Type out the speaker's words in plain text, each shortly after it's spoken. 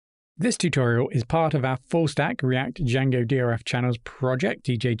This tutorial is part of our full stack React Django DRF channels project,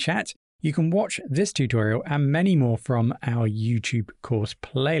 DJ Chat. You can watch this tutorial and many more from our YouTube course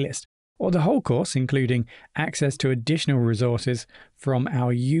playlist, or the whole course, including access to additional resources from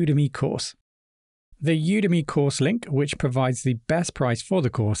our Udemy course. The Udemy course link, which provides the best price for the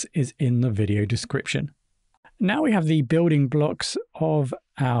course, is in the video description. Now we have the building blocks of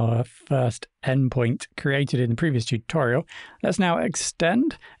our first endpoint created in the previous tutorial. Let's now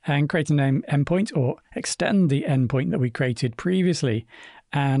extend and create a name endpoint, or extend the endpoint that we created previously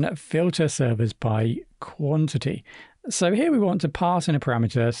and filter servers by quantity. So here we want to pass in a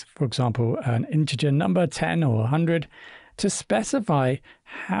parameter, for example, an integer number 10 or 100 to specify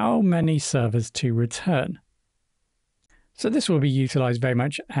how many servers to return. So this will be utilized very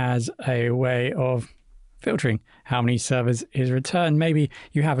much as a way of filtering how many servers is returned. Maybe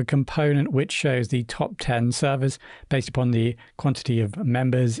you have a component which shows the top 10 servers based upon the quantity of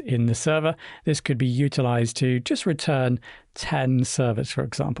members in the server. This could be utilized to just return 10 servers, for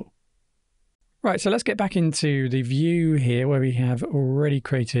example. Right, so let's get back into the view here where we have already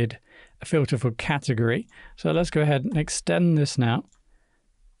created a filter for category. So let's go ahead and extend this now.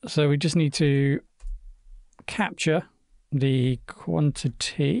 So we just need to capture the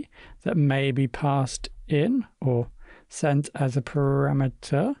quantity that may be passed in or sent as a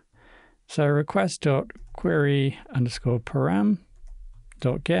parameter. So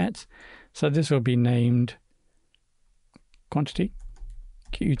request.query_param.get. So this will be named quantity,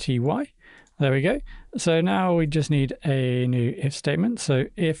 QTY. There we go. So now we just need a new if statement. So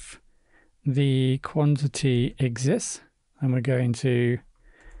if the quantity exists, and we're going to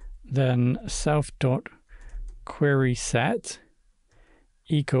then self.query set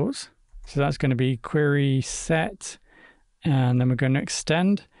equals. So that's going to be query set, and then we're going to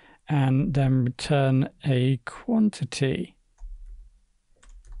extend and then return a quantity.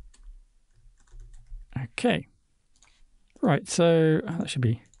 Okay. Right, so that should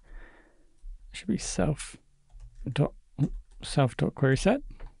be self.query set.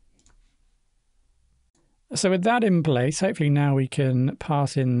 So with that in place, hopefully now we can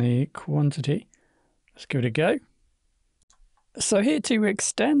pass in the quantity. Let's give it a go. So here to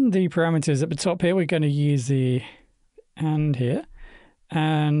extend the parameters at the top here, we're going to use the and here.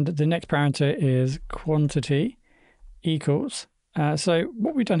 And the next parameter is quantity equals. So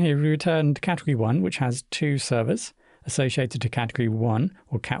what we've done here, we returned category 1, which has 2 servers associated to category 1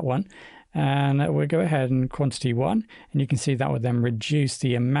 or cat1. And we'll go ahead and quantity 1. And you can see that will then reduce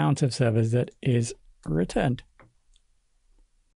the amount of servers that is returned.